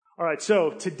All right, so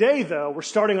today, though, we're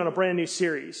starting on a brand new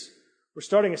series. We're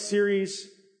starting a series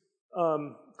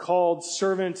called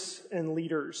Servants and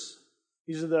Leaders.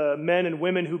 These are the men and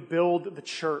women who build the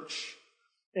church.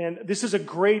 And this is a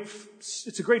great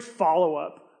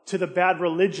follow-up to the Bad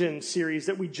Religion series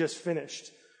that we just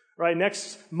finished. Right,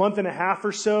 next month and a half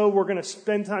or so, we're going to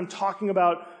spend time talking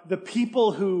about the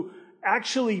people who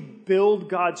actually build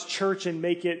God's church and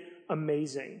make it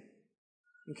amazing.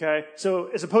 Okay, so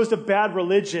as opposed to Bad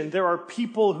Religion, there are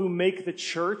people who make the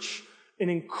church an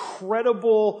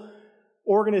incredible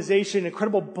organization,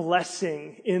 incredible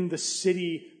blessing in the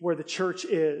city where the church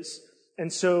is.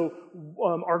 And so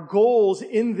our goals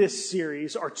in this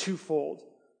series are twofold.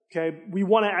 Okay, we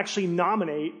want to actually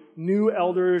nominate new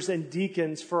elders and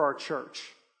deacons for our church.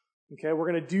 Okay, we're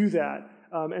going to do that.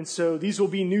 And so these will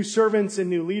be new servants and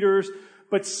new leaders.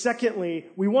 But secondly,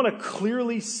 we want to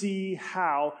clearly see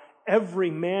how every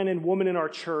man and woman in our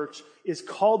church is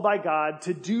called by God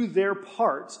to do their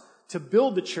part to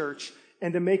build the church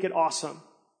and to make it awesome.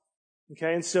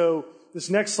 Okay, and so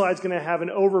this next slide is going to have an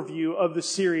overview of the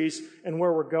series and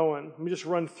where we're going. Let me just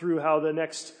run through how the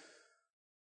next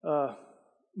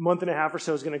month and a half or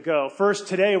so is going to go. First,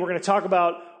 today we're going to talk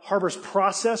about Harbor's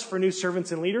process for new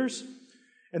servants and leaders.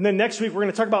 And then next week we're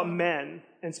going to talk about men,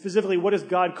 and specifically what does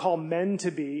God call men to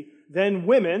be. Then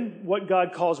women, what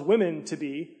God calls women to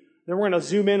be. Then we're going to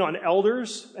zoom in on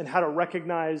elders and how to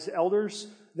recognize elders.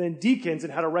 Then deacons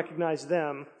and how to recognize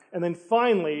them. And then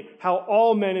finally, how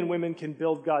all men and women can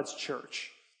build God's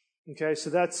church. Okay, so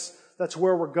that's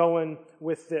where we're going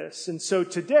with this. And so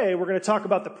today we're going to talk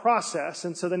about the process.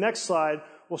 And so the next slide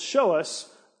will show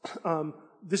us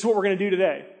this is what we're going to do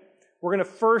today. We're going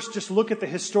to first just look at the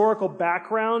historical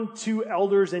background to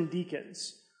elders and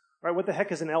deacons. Right? What the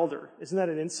heck is an elder? Isn't that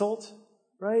an insult?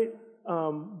 Right?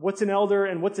 What's an elder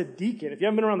and what's a deacon? If you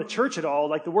haven't been around the church at all,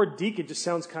 like the word deacon just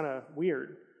sounds kind of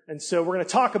weird. And so we're going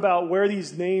to talk about where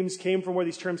these names came from, where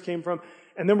these terms came from,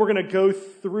 and then we're going to go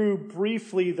through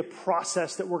briefly the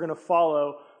process that we're going to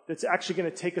follow that's actually going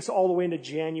to take us all the way into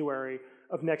January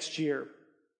of next year.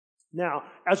 Now,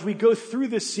 as we go through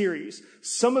this series,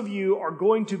 some of you are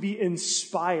going to be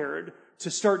inspired to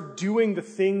start doing the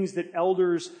things that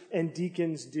elders and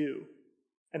deacons do.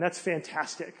 And that's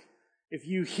fantastic. If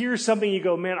you hear something, you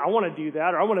go, man, I want to do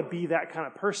that, or I want to be that kind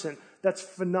of person. That's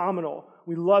phenomenal.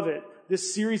 We love it.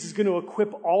 This series is going to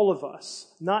equip all of us,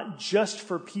 not just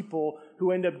for people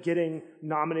who end up getting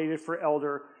nominated for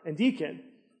elder and deacon.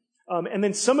 And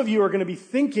then some of you are going to be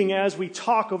thinking as we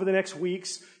talk over the next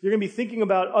weeks, you're going to be thinking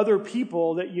about other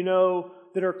people that you know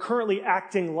that are currently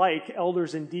acting like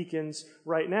elders and deacons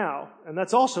right now. And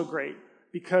that's also great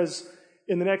because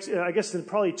in the next, I guess in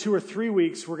probably 2 or 3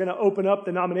 weeks, we're going to open up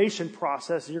the nomination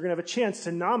process and you're going to have a chance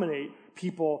to nominate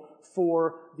people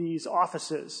for these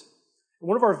offices. And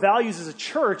one of our values as a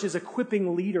church is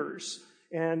equipping leaders.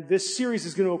 And this series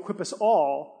is going to equip us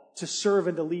all to serve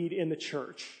and to lead in the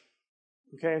church.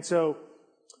 Okay, and so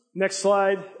next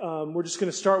slide, we're just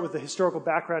going to start with the historical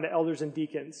background of elders and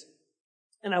deacons.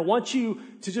 And I want you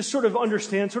to just sort of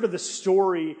understand sort of the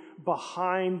story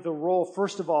behind the role,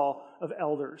 first of all, of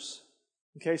elders.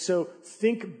 Okay, so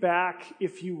think back,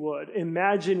 if you would.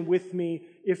 Imagine with me,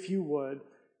 if you would.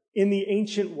 In the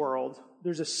ancient world,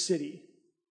 there's a city.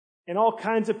 And all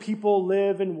kinds of people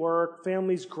live and work.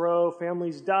 Families grow,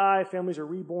 families die, families are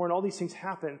reborn. All these things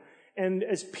happen. And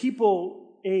as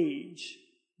people age,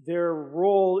 their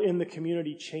role in the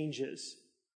community changes.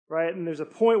 Right? And there's a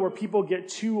point where people get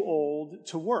too old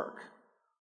to work.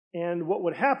 And what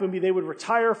would happen would be they would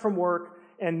retire from work,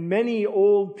 and many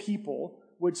old people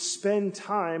would spend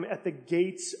time at the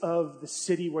gates of the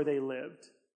city where they lived.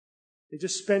 They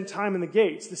just spent time in the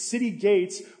gates. The city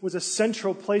gates was a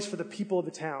central place for the people of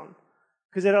the town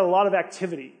because it had a lot of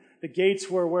activity. The gates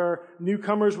were where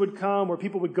newcomers would come, where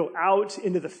people would go out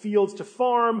into the fields to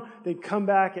farm. They'd come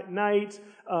back at night,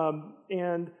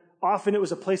 and often it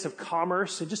was a place of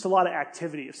commerce and just a lot of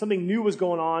activity. If something new was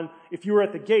going on, if you were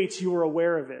at the gates, you were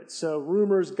aware of it. So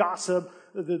rumors, gossip,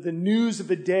 the news of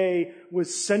the day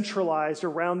was centralized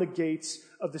around the gates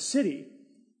of the city.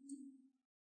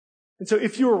 And so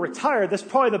if you were retired, that's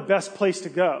probably the best place to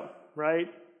go,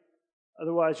 right?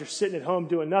 Otherwise, you're sitting at home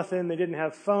doing nothing. They didn't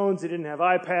have phones. They didn't have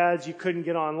iPads. You couldn't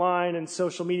get online and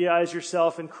social mediaize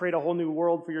yourself and create a whole new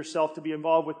world for yourself to be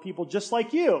involved with people just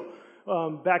like you.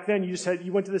 Back then,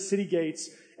 you went to the city gates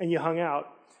and you hung out.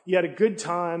 You had a good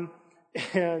time,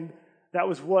 and that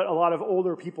was what a lot of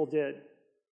older people did.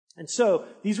 And so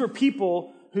these were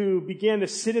people who began to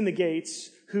sit in the gates,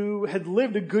 who had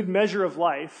lived a good measure of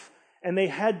life, and they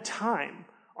had time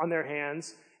on their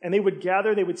hands, and they would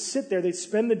gather, they would sit there, they'd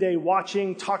spend the day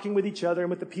watching, talking with each other and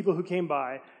with the people who came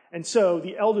by, And so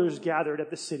the elders gathered at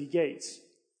the city gates.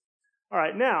 All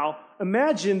right, now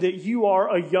imagine that you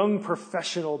are a young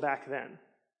professional back then,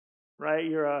 right?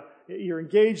 You're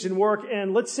engaged in work,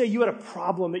 and let's say you had a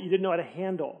problem that you didn't know how to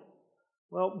handle.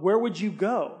 Well, where would you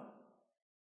go?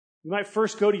 You might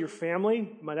first go to your family.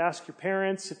 You might ask your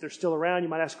parents if they're still around. You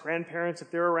might ask grandparents if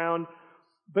they're around.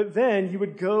 But then you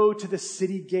would go to the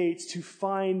city gates to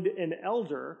find an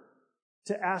elder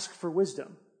to ask for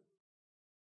wisdom.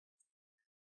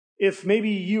 If maybe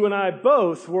you and I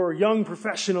both were young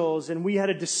professionals and we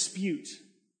had a dispute,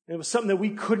 and it was something that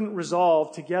we couldn't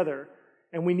resolve together,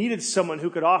 and we needed someone who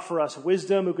could offer us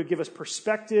wisdom, who could give us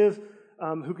perspective,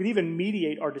 who could even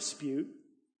mediate our dispute,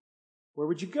 where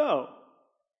would you go?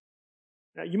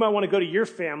 Now, you might want to go to your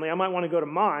family. I might want to go to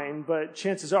mine, but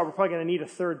chances are we're probably going to need a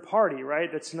third party, right?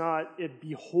 That's not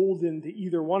beholden to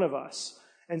either one of us.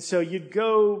 And so we'd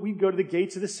go to the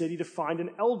gates of the city to find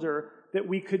an elder that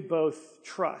we could both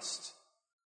trust.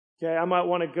 Okay, I might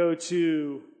want to go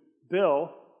to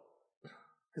Bill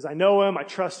because I know him, I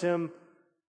trust him.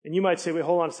 And you might say, wait,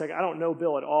 hold on a second. I don't know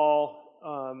Bill at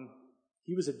all.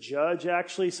 He was a judge,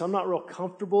 actually, so I'm not real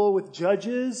comfortable with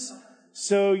judges.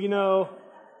 So,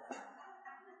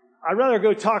 I'd rather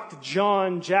go talk to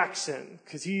John Jackson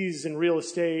because he's in real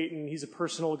estate and he's a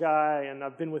personal guy and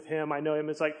I've been with him. I know him.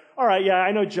 It's like, all right, yeah,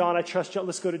 I know John. I trust John.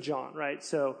 Let's go to John, right?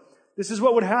 So this is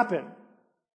what would happen.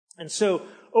 And so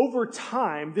over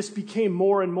time, this became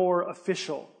more and more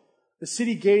official. The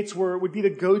city gates would be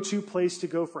the go-to place to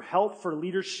go for help, for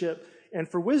leadership, and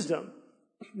for wisdom.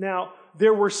 Now,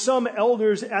 there were some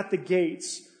elders at the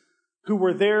gates who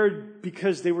were there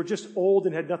because they were just old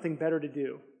and had nothing better to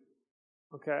do.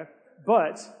 Okay?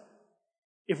 But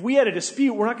if we had a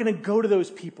dispute, we're not going to go to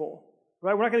those people,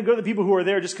 right? We're not going to go to the people who are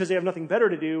there just because they have nothing better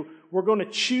to do. We're going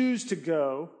to choose to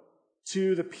go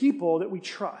to the people that we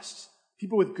trust,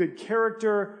 people with good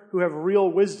character who have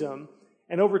real wisdom.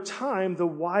 And over time, the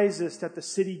wisest at the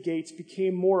city gates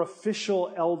became more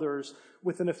official elders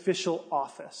with an official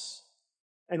office.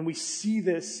 And we see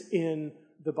this in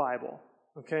the Bible.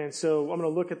 Okay, and so I'm going to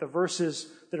look at the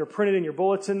verses that are printed in your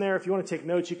bulletin there. If you want to take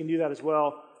notes, you can do that as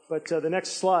well. But the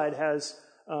next slide has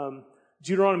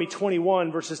Deuteronomy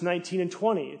 21, verses 19 and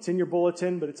 20. It's in your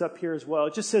bulletin, but it's up here as well.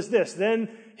 It just says this: Then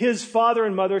his father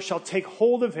and mother shall take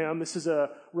hold of him. This is a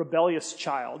rebellious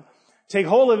child. Take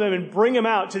hold of him and bring him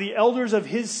out to the elders of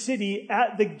his city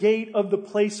at the gate of the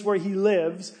place where he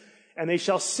lives, and they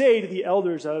shall say to the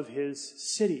elders of his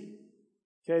city.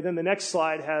 Okay, then the next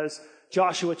slide has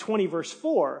Joshua 20, verse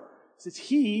 4. It says,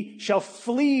 he shall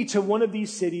flee to one of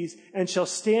these cities and shall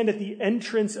stand at the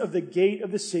entrance of the gate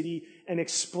of the city and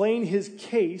explain his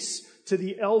case to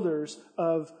the elders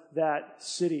of that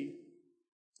city.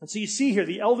 And so you see here,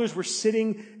 the elders were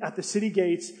sitting at the city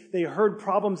gates. They heard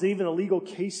problems and even illegal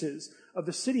cases of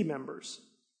the city members.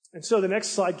 And so the next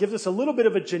slide gives us a little bit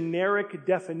of a generic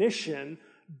definition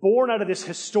born out of this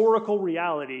historical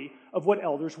reality of what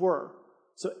elders were.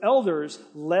 So elders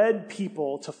led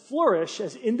people to flourish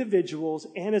as individuals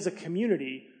and as a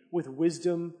community with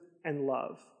wisdom and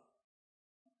love.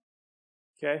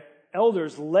 Okay?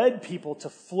 Elders led people to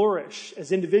flourish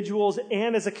as individuals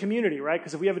and as a community, right?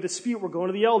 Because if we have a dispute, we're going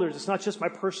to the elders. It's not just my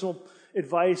personal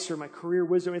advice or my career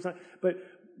wisdom, but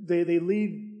they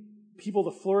lead people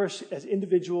to flourish as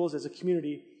individuals, as a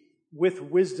community, with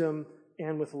wisdom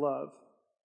and with love.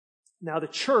 Now, the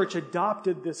church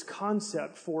adopted this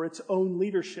concept for its own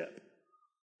leadership.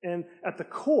 And at the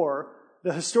core,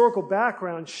 the historical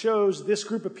background shows this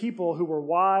group of people who were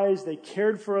wise, they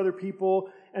cared for other people,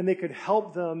 and they could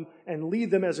help them and lead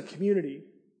them as a community.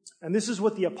 And this is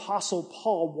what the Apostle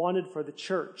Paul wanted for the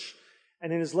church.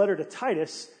 And in his letter to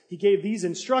Titus, he gave these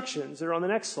instructions. They're on the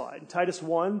next slide. In Titus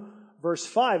 1, verse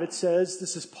 5, it says,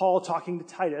 this is Paul talking to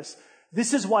Titus,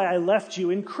 "This is why I left you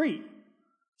in Crete,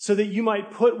 so that you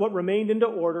might put what remained into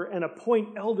order and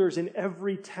appoint elders in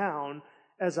every town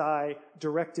as I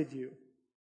directed you."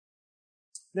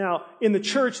 Now, in the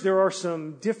church, there are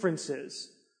some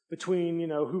differences between,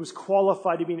 who's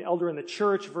qualified to be an elder in the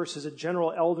church versus a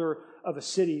general elder of a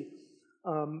city.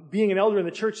 Being an elder in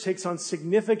the church takes on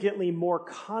significantly more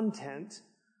content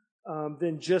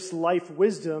than just life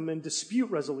wisdom and dispute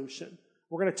resolution.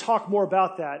 We're going to talk more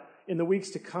about that in the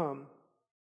weeks to come.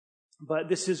 But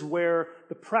this is where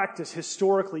the practice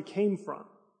historically came from.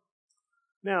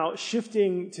 Now,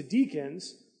 shifting to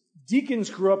deacons, deacons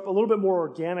grew up a little bit more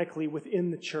organically within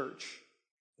the church.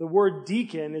 The word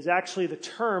deacon is actually the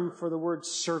term for the word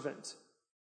servant.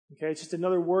 Okay, it's just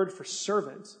another word for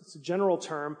servant. It's a general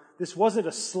term. This wasn't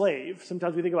a slave.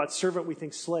 Sometimes we think about servant, we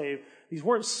think slave. These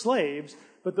weren't slaves,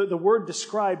 but the word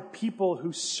described people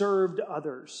who served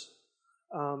others.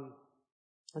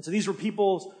 And so these were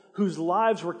people whose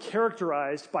lives were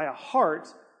characterized by a heart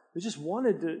that just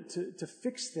wanted to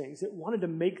fix things, that wanted to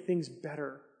make things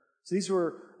better. So these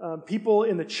were people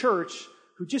in the church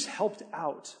who just helped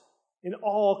out in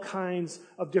all kinds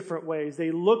of different ways.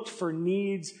 They looked for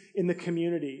needs in the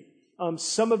community.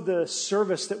 Some of the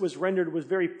service that was rendered was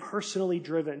very personally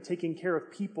driven, taking care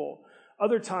of people.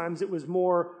 Other times it was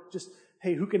more just,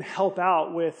 hey, who can help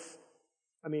out with,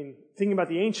 thinking about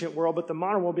the ancient world, but the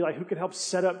modern world would be like, who can help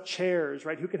set up chairs,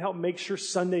 right? Who can help make sure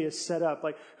Sunday is set up?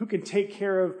 Like, who can take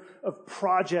care of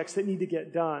projects that need to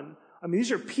get done?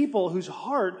 These are people whose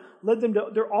heart led them to,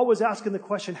 they're always asking the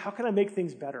question, how can I make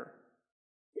things better?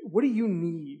 What do you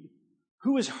need?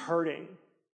 Who is hurting?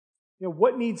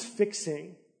 What needs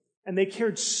fixing? And they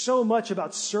cared so much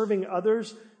about serving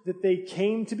others that they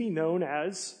came to be known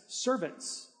as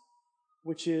servants,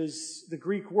 which is the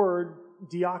Greek word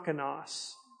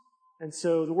diakonos. And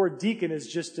so the word deacon is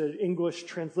just an English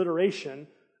transliteration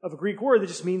of a Greek word that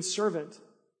just means servant.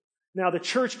 Now, the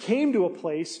church came to a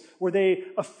place where they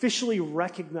officially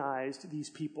recognized these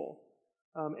people,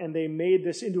 and they made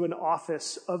this into an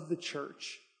office of the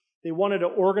church. They wanted to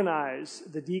organize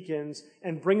the deacons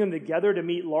and bring them together to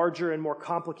meet larger and more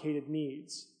complicated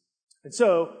needs. And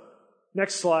so,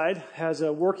 next slide has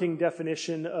a working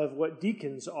definition of what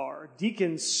deacons are.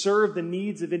 Deacons serve the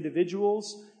needs of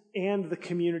individuals and the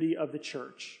community of the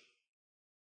church.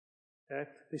 Okay?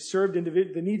 They serve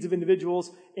the needs of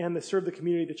individuals and they serve the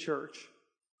community of the church.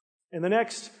 In the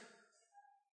next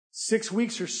 6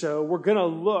 weeks or so, we're going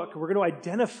to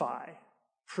identify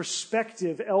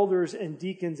prospective elders and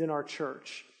deacons in our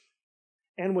church.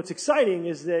 And what's exciting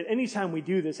is that anytime we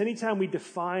do this, anytime we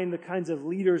define the kinds of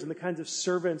leaders and the kinds of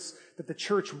servants that the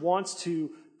church wants to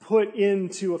put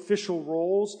into official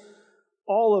roles,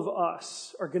 all of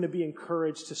us are going to be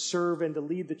encouraged to serve and to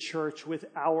lead the church with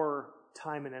our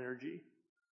time and energy.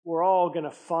 We're all going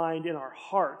to find in our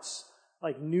hearts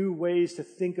new ways to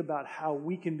think about how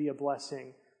we can be a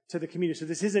blessing to the community. So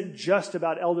this isn't just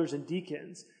about elders and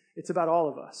deacons. It's about all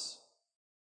of us.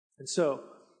 And so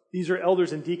these are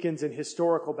elders and deacons in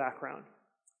historical background.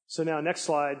 So now, next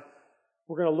slide,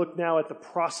 we're going to look now at the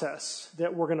process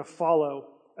that we're going to follow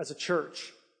as a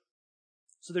church.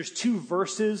 So there's 2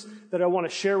 verses that I want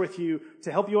to share with you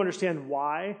to help you understand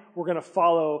why we're going to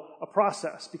follow a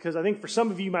process. Because I think for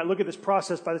some of you might look at this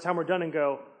process by the time we're done and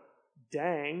go,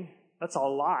 dang, that's a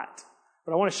lot.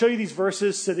 But I want to show you these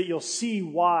verses so that you'll see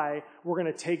why we're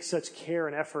going to take such care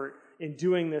and effort in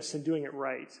doing this and doing it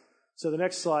right. So the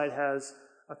next slide has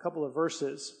a couple of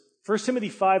verses. 1 Timothy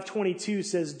 5:22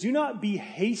 says, "Do not be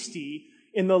hasty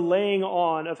in the laying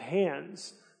on of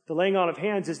hands." The laying on of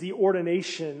hands is the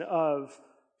ordination of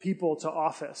people to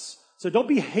office. So don't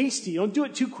be hasty. Don't do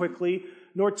it too quickly,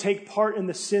 nor take part in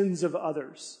the sins of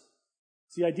others.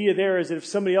 So the idea there is that if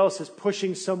somebody else is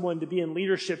pushing someone to be in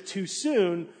leadership too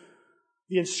soon,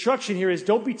 the instruction here is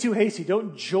don't be too hasty.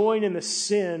 Don't join in the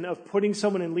sin of putting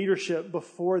someone in leadership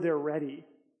before they're ready.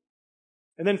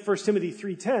 And then 1 Timothy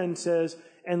 3:10 says,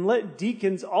 "And let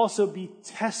deacons also be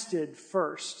tested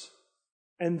first,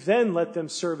 and then let them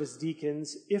serve as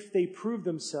deacons if they prove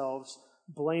themselves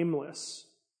blameless."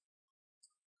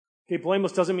 Okay,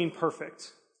 blameless doesn't mean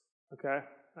perfect. Okay?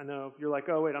 I know you're like,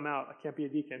 oh wait, I'm out. I can't be a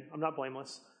deacon. I'm not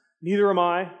blameless. Neither am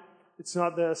I. That's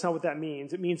not what that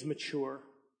means. It means mature.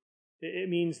 It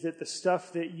means that the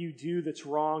stuff that you do that's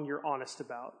wrong, you're honest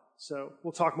about. So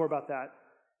we'll talk more about that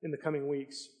in the coming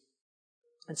weeks.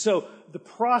 And so the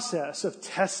process of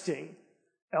testing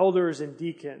elders and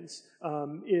deacons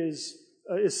is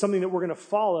something that we're going to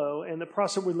follow, and the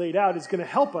process we laid out is going to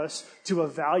help us to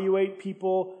evaluate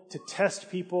people, to test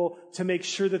people, to make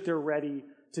sure that they're ready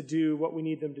to do what we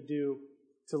need them to do,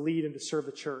 to lead and to serve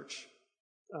the church.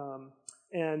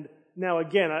 And now,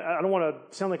 again, I don't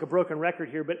want to sound like a broken record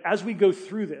here, but as we go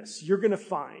through this, you're going to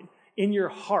find in your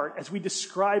heart, as we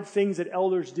describe things that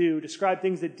elders do, describe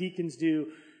things that deacons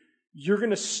do, you're going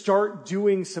to start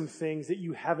doing some things that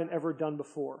you haven't ever done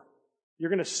before. You're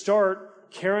going to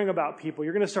start caring about people.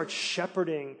 You're going to start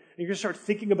shepherding. And you're going to start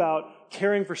thinking about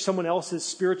caring for someone else's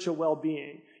spiritual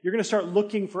well-being. You're going to start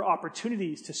looking for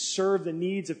opportunities to serve the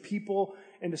needs of people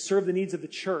and to serve the needs of the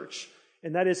church.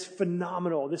 And that is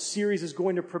phenomenal. This series is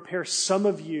going to prepare some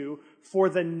of you for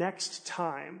the next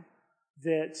time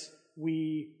that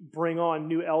we bring on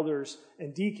new elders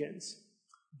and deacons.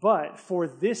 But for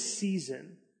this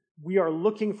season, we are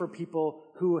looking for people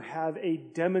who have a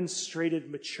demonstrated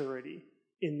maturity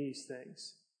in these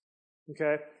things.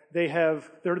 Okay?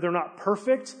 They're not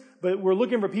perfect, but we're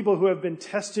looking for people who have been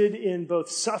tested in both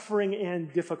suffering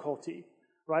and difficulty.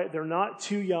 Right? They're not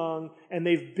too young, and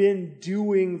they've been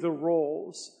doing the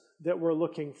roles that we're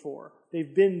looking for.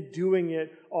 They've been doing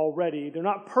it already. They're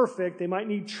not perfect. They might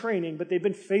need training, but they've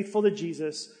been faithful to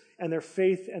Jesus, and their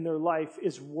faith and their life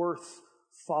is worth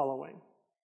following.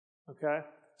 Okay?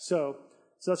 So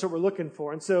that's what we're looking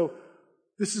for. And so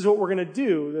this is what we're going to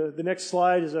do. The next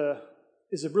slide is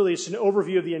really just an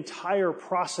overview of the entire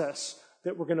process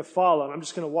that we're going to follow. And I'm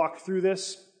just going to walk through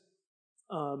this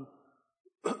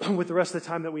with the rest of the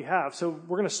time that we have. So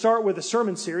we're going to start with a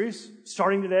sermon series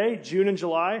starting today, June and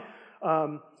July.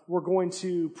 We're going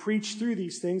to preach through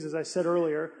these things, as I said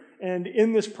earlier. And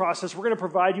in this process, we're going to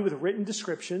provide you with written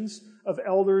descriptions of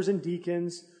elders and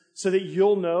deacons so that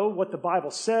you'll know what the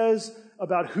Bible says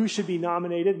about who should be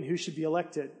nominated and who should be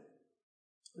elected.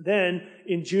 Then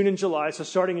in June and July, so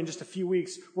starting in just a few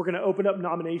weeks, we're going to open up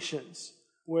nominations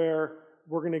where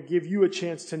we're going to give you a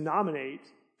chance to nominate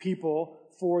people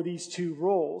for these two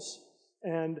roles.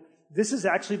 And this is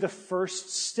actually the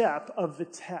first step of the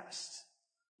test.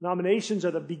 Nominations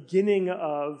are the beginning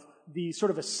of the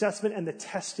sort of assessment and the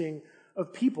testing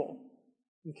of people,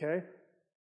 okay?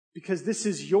 Because this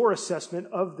is your assessment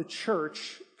of the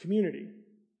church community.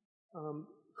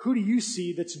 Who do you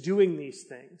see that's doing these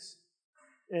things?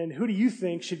 And who do you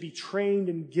think should be trained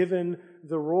and given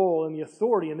the role and the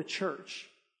authority in the church?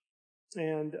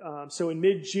 And so in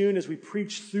mid-June, as we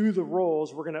preach through the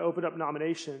roles, we're going to open up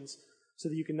nominations so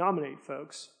that you can nominate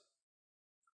folks.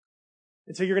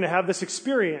 And so you're going to have this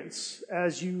experience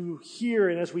as you hear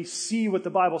and as we see what the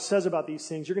Bible says about these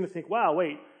things. You're going to think, wow,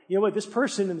 wait, you know what? This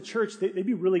person in the church, they'd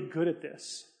be really good at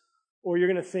this. Or you're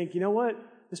going to think, you know what?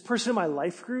 This person in my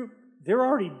life group, they're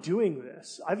already doing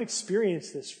this. I've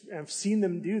experienced this and I've seen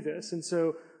them do this. And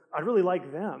so I'd really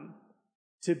like them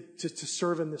to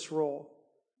serve in this role.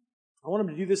 I want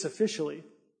them to do this officially.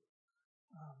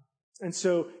 And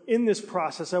so in this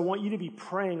process, I want you to be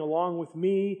praying along with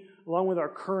me, along with our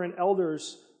current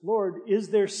elders, Lord, is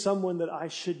there someone that I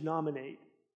should nominate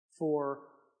for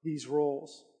these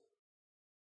roles?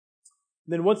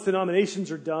 And then once the nominations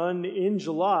are done in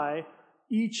July,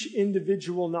 each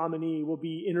individual nominee will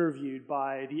be interviewed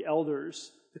by the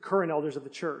elders, the current elders of the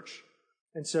church.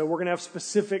 And so we're going to have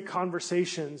specific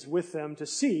conversations with them to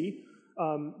see,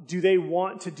 do they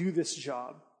want to do this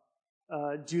job?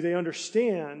 Do they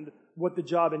understand what the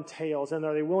job entails? And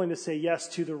are they willing to say yes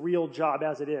to the real job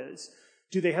as it is?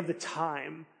 Do they have the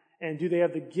time? And do they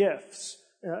have the gifts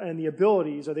and the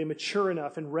abilities? Are they mature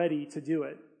enough and ready to do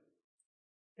it?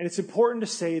 And it's important to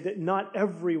say that not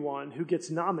everyone who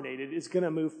gets nominated is going to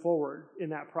move forward in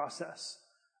that process.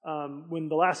 When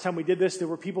the last time we did this, there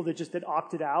were people that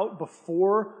opted out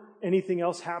before anything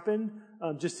else happened.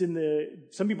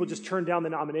 Some people just turned down the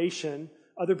nomination.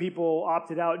 Other people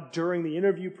opted out during the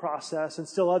interview process, and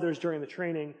still others during the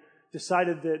training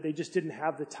decided that they just didn't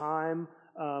have the time,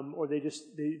 or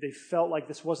they felt like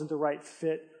this wasn't the right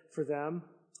fit for them.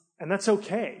 And that's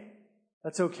okay.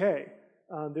 That's okay.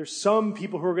 There's some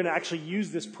people who are going to actually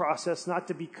use this process not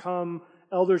to become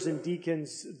elders and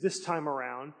deacons this time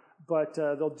around, but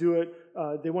they'll do it.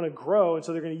 They want to grow, and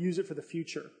so they're going to use it for the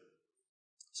future.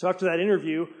 So after that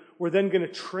interview, we're then going to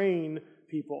train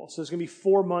people. So there's going to be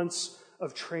 4 months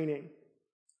of training.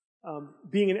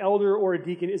 Being an elder or a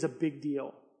deacon is a big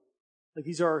deal. Like,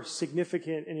 these are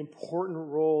significant and important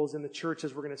roles in the church,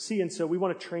 as we're going to see. And so we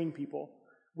want to train people.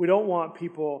 We don't want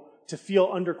people to feel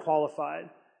underqualified.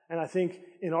 And I think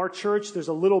in our church, there's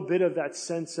a little bit of that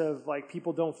sense of like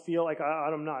people don't feel like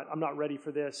I'm not ready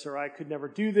for this, or I could never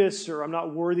do this, or I'm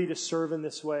not worthy to serve in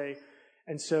this way.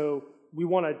 And so we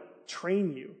want to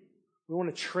train you. We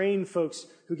want to train folks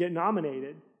who get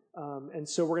nominated. And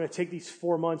so we're going to take these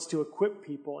 4 months to equip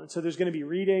people. And so there's going to be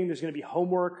reading, there's going to be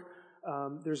homework,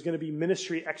 there's going to be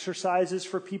ministry exercises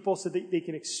for people so that they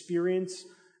can experience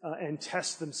and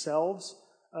test themselves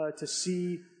to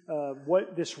see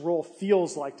what this role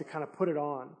feels like to kind of put it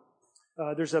on.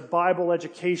 There's a Bible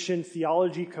education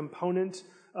theology component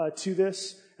to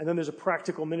this, and then there's a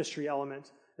practical ministry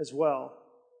element as well.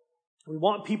 We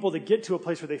want people to get to a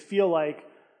place where they feel like,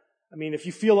 if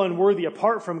you feel unworthy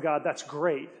apart from God, that's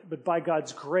great. But by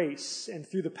God's grace and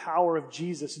through the power of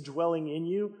Jesus dwelling in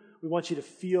you, we want you to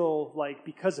feel like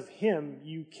because of Him,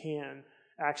 you can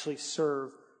actually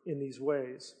serve in these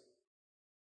ways.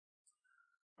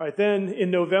 All right, then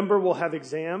in November, we'll have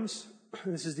exams.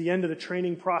 This is the end of the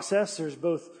training process. There's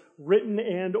both written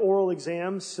and oral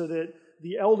exams so that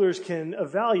the elders can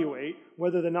evaluate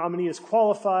whether the nominee is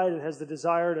qualified and has the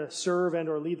desire to serve and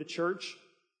or lead the church.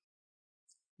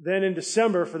 Then in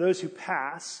December, for those who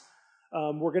pass,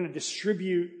 we're going to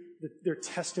distribute their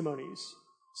testimonies.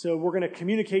 So we're going to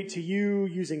communicate to you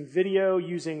using video,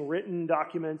 using written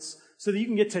documents, so that you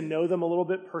can get to know them a little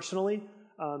bit personally.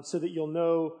 so that you'll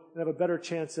know and have a better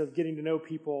chance of getting to know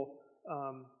people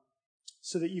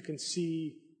so that you can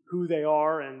see who they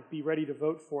are and be ready to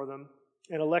vote for them.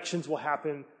 And elections will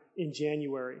happen in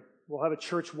January. We'll have a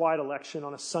church-wide election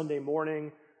on a Sunday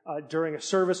morning. During a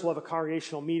service, we'll have a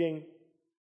congregational meeting.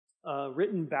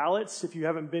 Written ballots, if you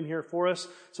haven't been here for us.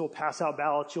 So we'll pass out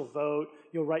ballots, you'll vote,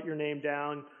 you'll write your name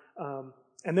down.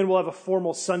 And then we'll have a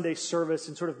formal Sunday service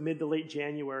in sort of mid to late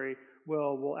January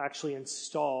where we'll actually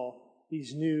install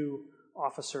these new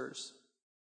officers.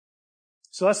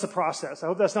 So that's the process. I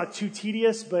hope that's not too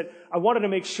tedious, but I wanted to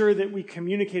make sure that we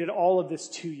communicated all of this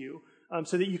to you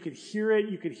so that you could hear it,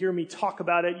 you could hear me talk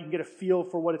about it, you can get a feel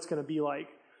for what it's going to be like.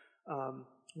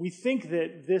 We think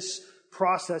that this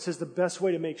process is the best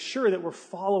way to make sure that we're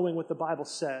following what the Bible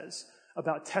says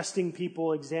about testing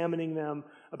people, examining them,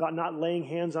 about not laying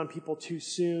hands on people too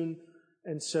soon.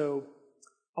 And so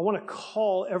I want to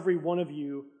call every one of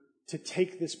you to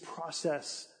take this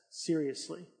process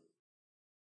seriously.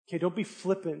 Okay, don't be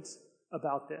flippant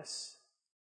about this.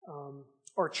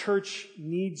 Our church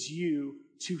needs you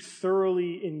to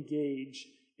thoroughly engage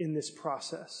in this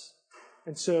process.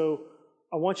 And so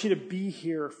I want you to be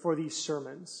here for these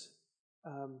sermons.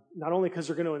 Not only because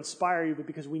they're going to inspire you, but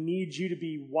because we need you to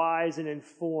be wise and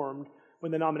informed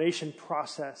when the nomination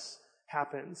process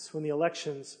happens, when the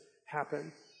elections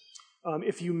happen.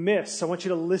 If you miss, I want you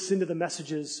to listen to the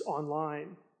messages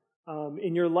online.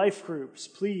 In your life groups,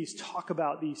 please talk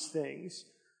about these things.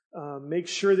 Make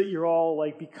sure that you're all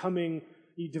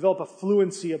you develop a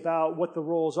fluency about what the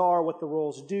roles are, what the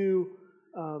roles do,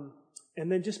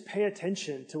 and then just pay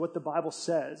attention to what the Bible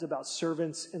says about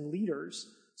servants and leaders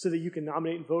so that you can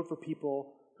nominate and vote for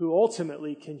people who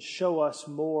ultimately can show us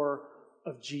more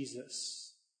of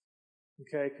Jesus.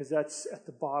 Okay, because that's at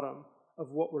the bottom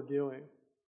of what we're doing.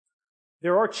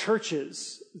 There are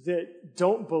churches that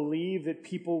don't believe that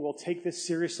people will take this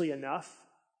seriously enough.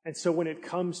 And so when it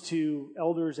comes to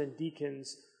elders and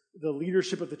deacons, the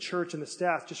leadership of the church and the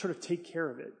staff just sort of take care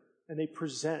of it. And they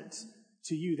present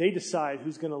to you. They decide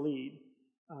who's going to lead.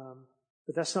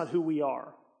 But that's not who we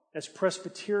are. As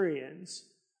Presbyterians,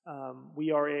 we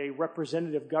are a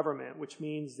representative government, which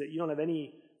means that you don't have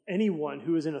anyone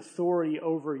who is in authority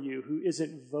over you who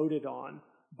isn't voted on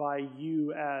by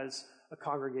you as a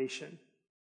congregation.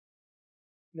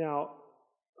 Now,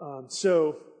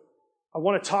 so I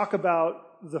want to talk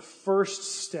about the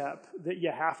first step that you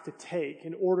have to take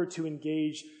in order to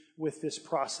engage with this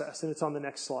process, and it's on the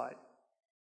next slide.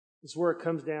 This is where it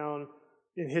comes down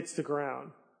and hits the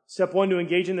ground. Step one to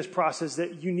engage in this process,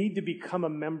 that you need to become a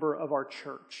member of our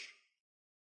church.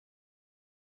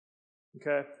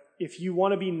 Okay? If you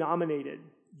want to be nominated,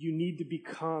 you need to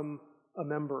become a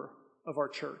member of our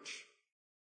church.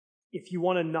 If you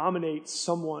want to nominate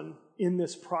someone in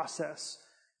this process,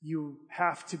 you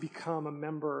have to become a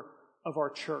member of our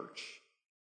church.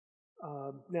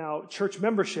 Now, church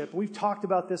membership, we've talked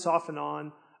about this off and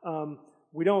on.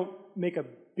 We don't make a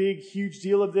big, huge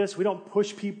deal of this. We don't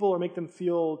push people or make them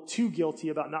feel too guilty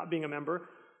about not being a member.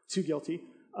 Too guilty.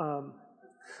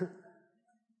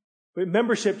 But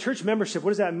membership, church membership,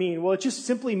 what does that mean? Well, it just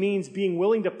simply means being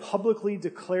willing to publicly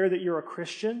declare that you're a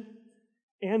Christian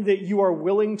and that you are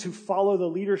willing to follow the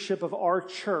leadership of our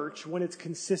church when it's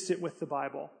consistent with the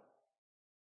Bible.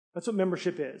 That's what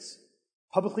membership is.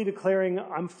 Publicly declaring,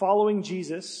 I'm following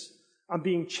Jesus, I'm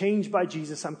being changed by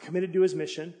Jesus, I'm committed to his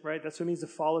mission, right? That's what it means to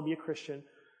follow, be a Christian.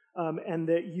 And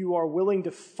that you are willing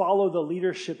to follow the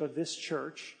leadership of this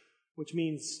church, which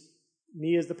means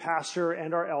me as the pastor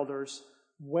and our elders,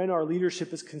 when our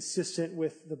leadership is consistent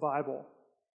with the Bible.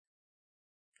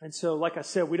 And so, like I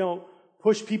said, we don't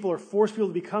push people or force people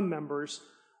to become members,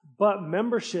 but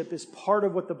membership is part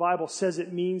of what the Bible says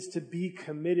it means to be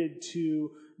committed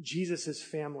to Jesus'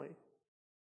 family.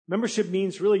 Membership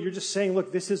means really you're just saying,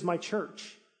 look, this is my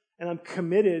church, and I'm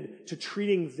committed to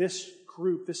treating this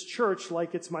group, this church,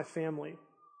 like it's my family.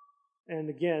 And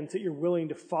again, that you're willing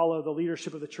to follow the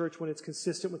leadership of the church when it's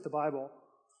consistent with the Bible.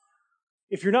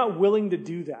 If you're not willing to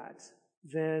do that,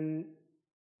 then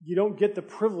you don't get the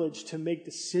privilege to make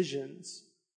decisions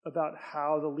about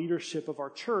how the leadership of our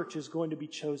church is going to be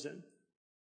chosen.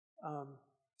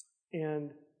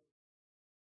 And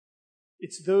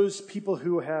it's those people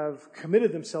who have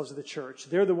committed themselves to the church.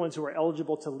 They're the ones who are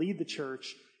eligible to lead the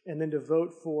church and then to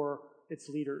vote for its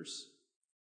leaders.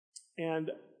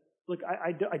 And look,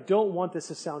 I don't want this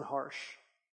to sound harsh.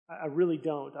 I really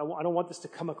don't. I don't want this to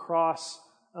come across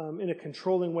in a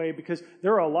controlling way, because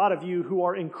there are a lot of you who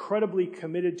are incredibly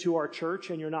committed to our church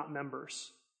and you're not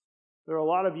members. There are a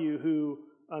lot of you who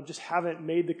just haven't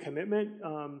made the commitment.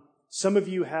 Some of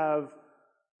you have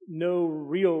no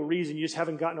real reason. You just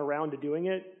haven't gotten around to doing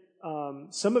it.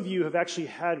 some of you have actually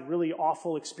had really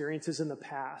awful experiences in the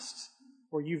past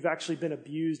where you've actually been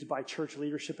abused by church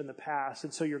leadership in the past,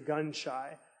 and so you're gun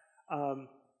shy.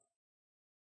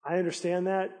 I understand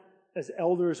that. As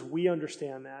elders, we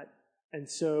understand that. And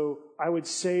so I would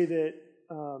say that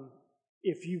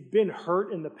if you've been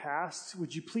hurt in the past,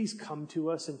 would you please come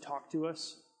to us and talk to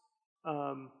us?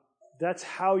 That's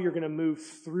how you're going to move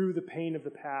through the pain of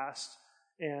the past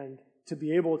and to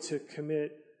be able to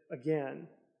commit again.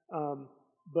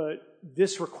 But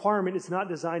this requirement is not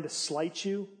designed to slight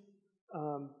you,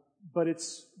 but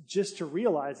it's just to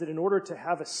realize that in order to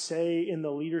have a say in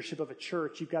the leadership of a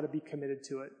church, you've got to be committed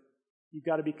to it. You've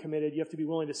got to be committed. You have to be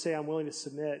willing to say, I'm willing to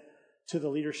submit to the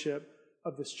leadership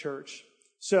of this church.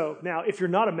 So now, if you're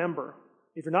not a member,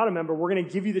 we're going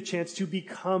to give you the chance to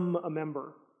become a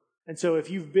member. And so if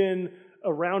you've been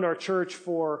around our church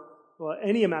for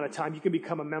any amount of time, you can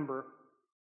become a member.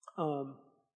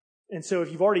 And so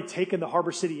if you've already taken the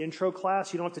Harbor City intro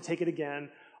class, you don't have to take it again.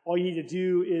 All you need to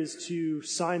do is to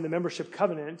sign the membership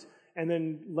covenant and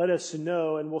then let us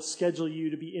know, and we'll schedule you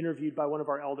to be interviewed by one of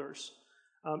our elders.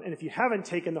 And if you haven't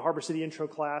taken the Harbor City intro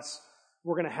class,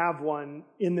 we're going to have one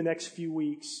in the next few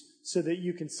weeks so that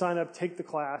you can sign up, take the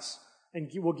class, and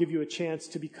we'll give you a chance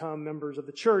to become members of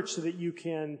the church so that you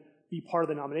can be part of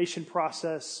the nomination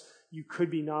process. You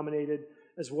could be nominated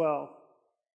as well.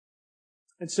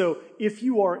 And so if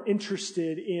you are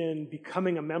interested in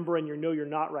becoming a member and you know you're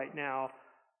not right now,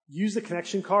 use the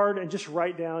connection card and just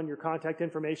write down your contact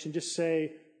information. Just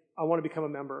say, I want to become a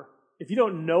member. If you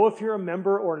don't know if you're a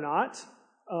member or not,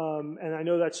 and I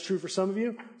know that's true for some of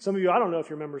you, I don't know if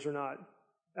you're members or not.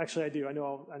 Actually, I do. I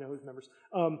know who's members.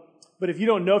 But if you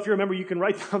don't know if you're a member, you can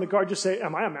write down the card, just say,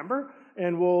 am I a member?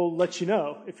 And we'll let you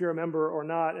know if you're a member or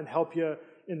not and help you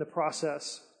in the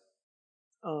process.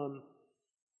 And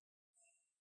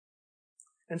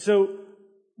so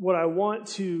what I want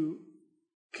to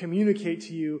communicate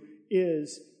to you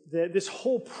is that this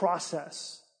whole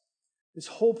process is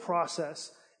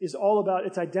all about,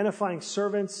 it's identifying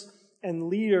servants and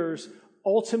leaders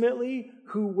ultimately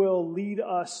who will lead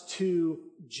us to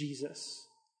Jesus.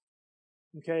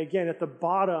 Okay, again, at the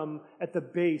bottom, at the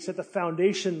base, at the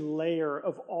foundation layer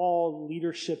of all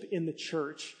leadership in the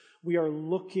church, we are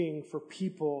looking for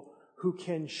people who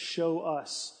can show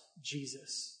us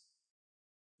Jesus.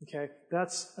 Okay,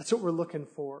 that's what we're looking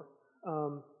for.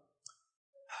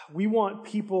 We want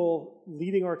people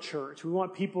leading our church. We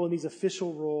want people in these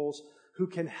official roles who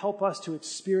can help us to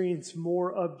experience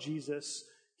more of Jesus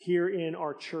here in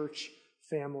our church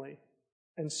family.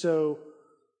 And so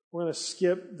we're going to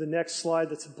skip the next slide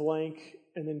that's blank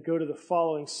and then go to the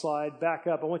following slide, back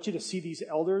up. I want you to see these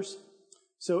elders.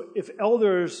 So if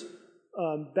elders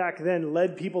back then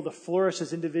led people to flourish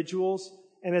as individuals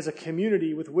and as a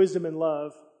community with wisdom and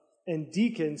love, and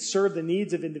deacons serve the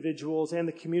needs of individuals and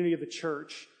the community of the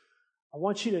church, I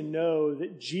want you to know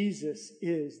that Jesus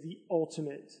is the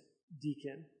ultimate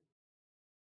deacon.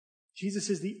 Jesus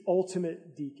is the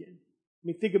ultimate deacon. I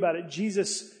mean, think about it.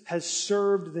 Jesus has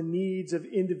served the needs of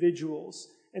individuals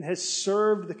and has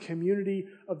served the community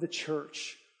of the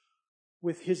church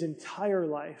with his entire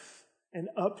life and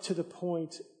up to the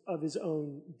point of his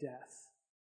own death.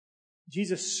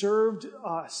 Jesus served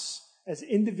us as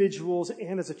individuals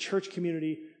and as a church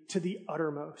community to the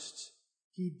uttermost.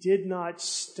 He did not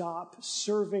stop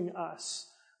serving us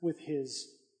with his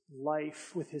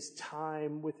life, with his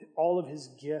time, with all of his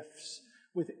gifts,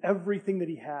 with everything that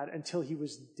he had until he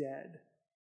was dead.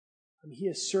 I mean, he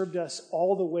has served us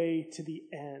all the way to the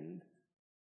end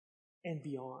and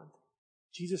beyond.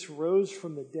 Jesus rose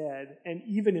from the dead, and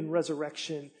even in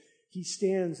resurrection, he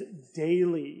stands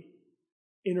daily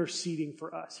interceding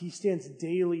for us. He stands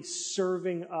daily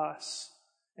serving us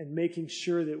and making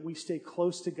sure that we stay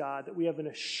close to God, that we have an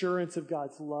assurance of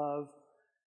God's love.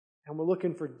 And we're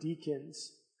looking for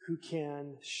deacons who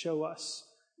can show us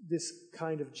this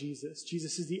kind of Jesus.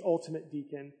 Jesus is the ultimate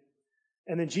deacon.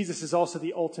 And then Jesus is also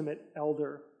the ultimate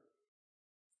elder.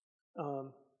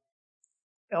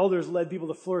 Elders led people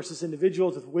to flourish as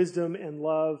individuals with wisdom and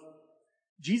love.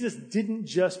 Jesus didn't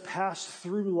just pass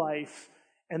through life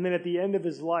and then at the end of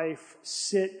his life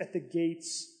sit at the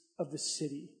gates of the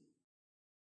city.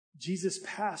 Jesus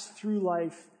passed through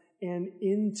life and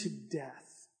into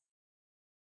death.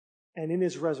 And in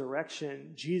his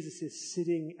resurrection, Jesus is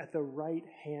sitting at the right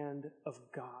hand of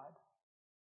God.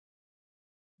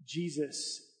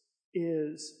 Jesus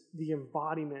is the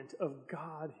embodiment of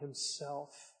God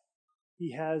himself.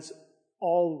 He has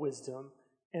all wisdom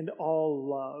and all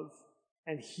love,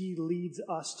 and he leads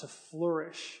us to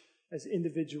flourish as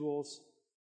individuals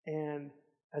and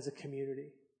as a community.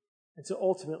 And so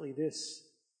ultimately, this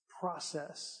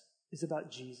process is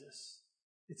about Jesus.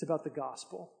 It's about the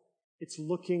gospel. It's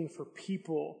looking for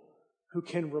people who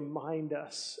can remind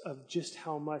us of just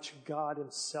how much God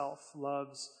himself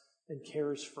loves and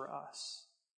cares for us.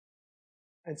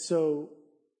 And so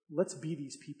let's be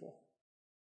these people,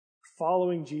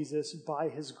 following Jesus by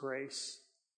his grace.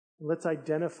 And let's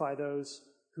identify those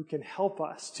who can help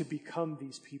us to become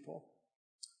these people.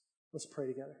 Let's pray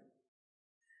together.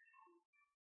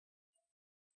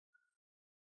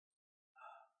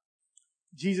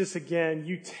 Jesus, again,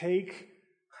 you take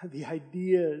the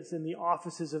ideas and the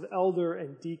offices of elder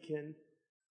and deacon,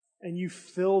 and you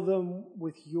fill them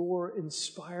with your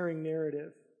inspiring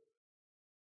narrative,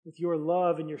 with your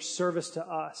love and your service to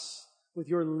us, with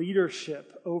your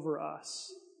leadership over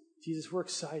us. Jesus, we're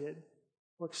excited.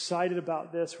 We're excited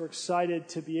about this. We're excited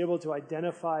to be able to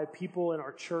identify people in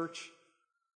our church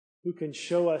who can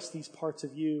show us these parts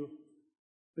of you.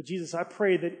 But Jesus, I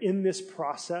pray that in this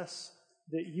process,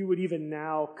 that you would even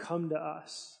now come to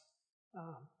us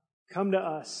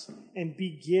and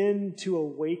begin to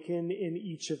awaken in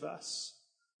each of us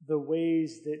the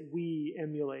ways that we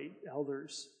emulate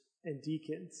elders and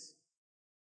deacons.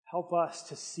 Help us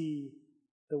to see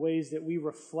the ways that we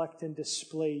reflect and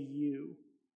display you.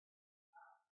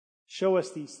 Show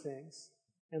us these things.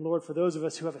 And Lord, for those of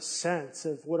us who have a sense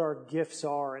of what our gifts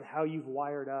are and how you've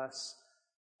wired us,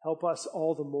 help us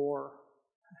all the more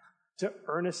to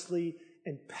earnestly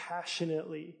and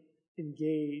passionately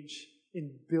engage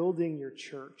in building your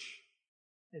church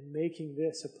and making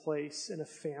this a place and a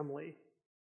family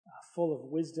full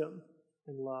of wisdom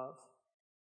and love.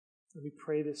 And we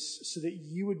pray this so that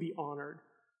you would be honored,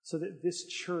 so that this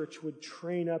church would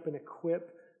train up and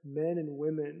equip men and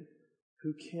women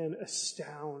who can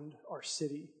astound our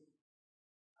city.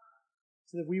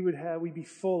 So that we'd be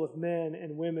full of men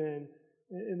and women,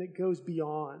 and it goes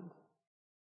beyond,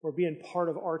 or being part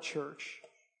of our church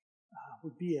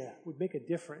would make a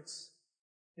difference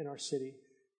in our city.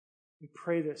 We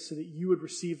pray this so that you would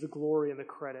receive the glory and the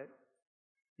credit.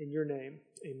 In your name,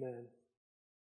 amen.